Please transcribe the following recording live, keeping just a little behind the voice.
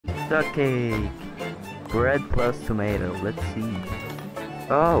The cake. Bread plus tomato. Let's see.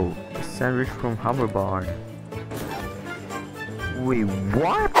 Oh, a sandwich from Hammer Barn. Wait,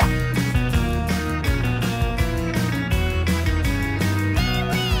 what?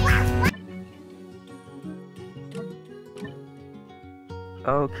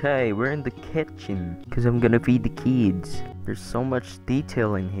 Okay, we're in the kitchen because I'm gonna feed the kids. There's so much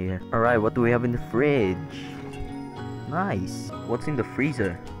detail in here. Alright, what do we have in the fridge? Nice. What's in the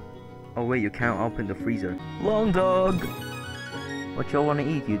freezer? Oh wait, you can't open the freezer. Long dog! What y'all wanna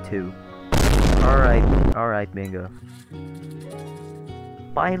eat, you two? Alright, bingo.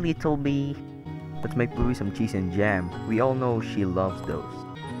 Bye, little bee. Let's make Bluey some cheese and jam. We all know she loves those.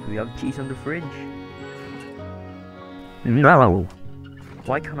 Do we have cheese on the fridge? No!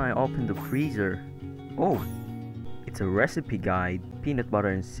 Why can't I open the freezer? Oh, it's a recipe guide. Peanut butter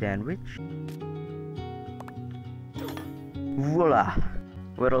and sandwich. Voila!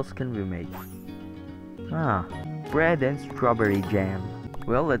 What else can we make? Ah, bread and strawberry jam.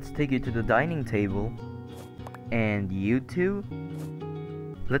 Well, let's take you to the dining table. And you two?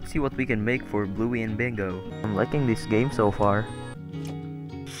 Let's see what we can make for Bluey and Bingo. I'm liking this game so far.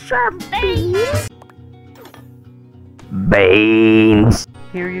 Beans! Beans!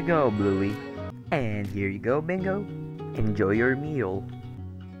 Here you go, Bluey. And here you go, Bingo. Enjoy your meal.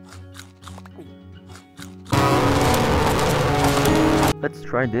 Let's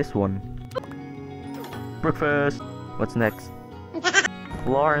try this one. Breakfast! What's next?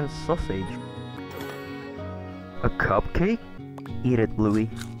 Flour and sausage. A cupcake? Eat it, Bluey.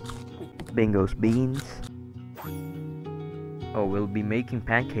 Bingo's beans. Oh, we'll be making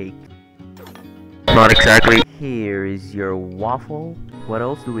pancake. Not exactly. Here is your waffle. What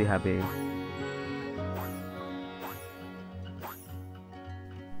else do we have here?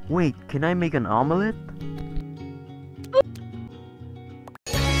 Wait, can I make an omelette?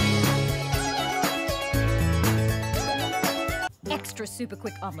 Extra super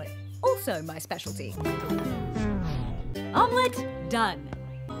quick omelette. Also my specialty. Omelette done.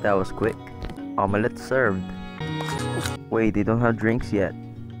 That was quick. Omelette served. Wait, they don't have drinks yet.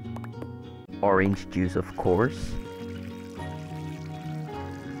 Orange juice, of course.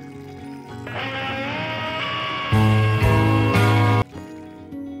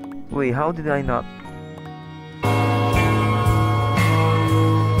 Wait, how did I not?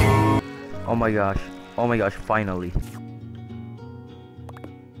 Oh my gosh, finally.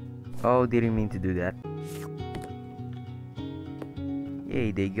 Oh, didn't mean to do that.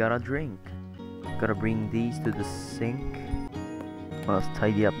 Yay, they got a drink. Gotta bring these to the sink. Must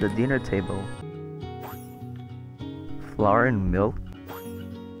tidy up the dinner table. Flour and milk.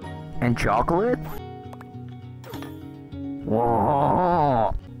 And chocolate?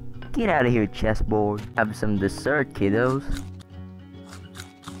 Whoa! Get out of here, chessboard. Have some dessert, kiddos.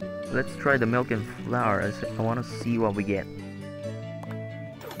 Let's try the milk and flour as I wanna see what we get.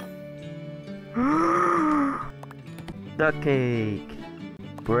 The cake!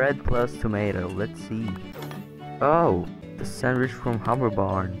 Bread plus tomato, let's see. Oh, the sandwich from Hammer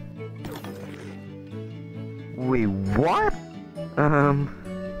Barn. Wait, what?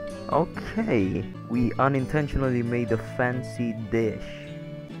 Okay. We unintentionally made a fancy dish.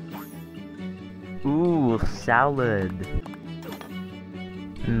 Ooh, salad.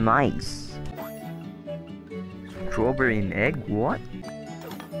 Nice. Strawberry and egg, what?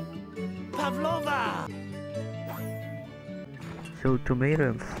 Pavlova! So tomato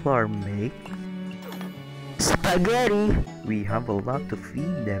and flour make spaghetti. We have a lot to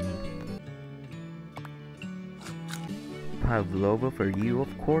feed them. Pavlova for you,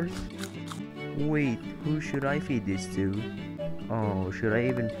 of course. Wait, who should I feed this to? Oh, should I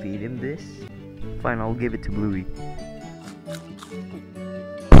even feed him this? Fine, I'll give it to Bluey.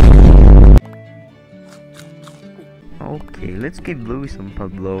 Okay, let's give Bluey some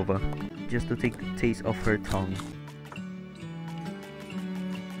pavlova, just to take the taste off her tongue.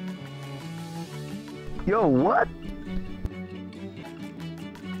 Yo, what?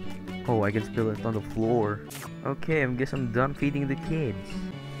 Oh, I can spill it on the floor. Okay, I guess I'm done feeding the kids.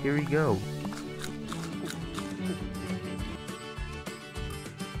 Here we go.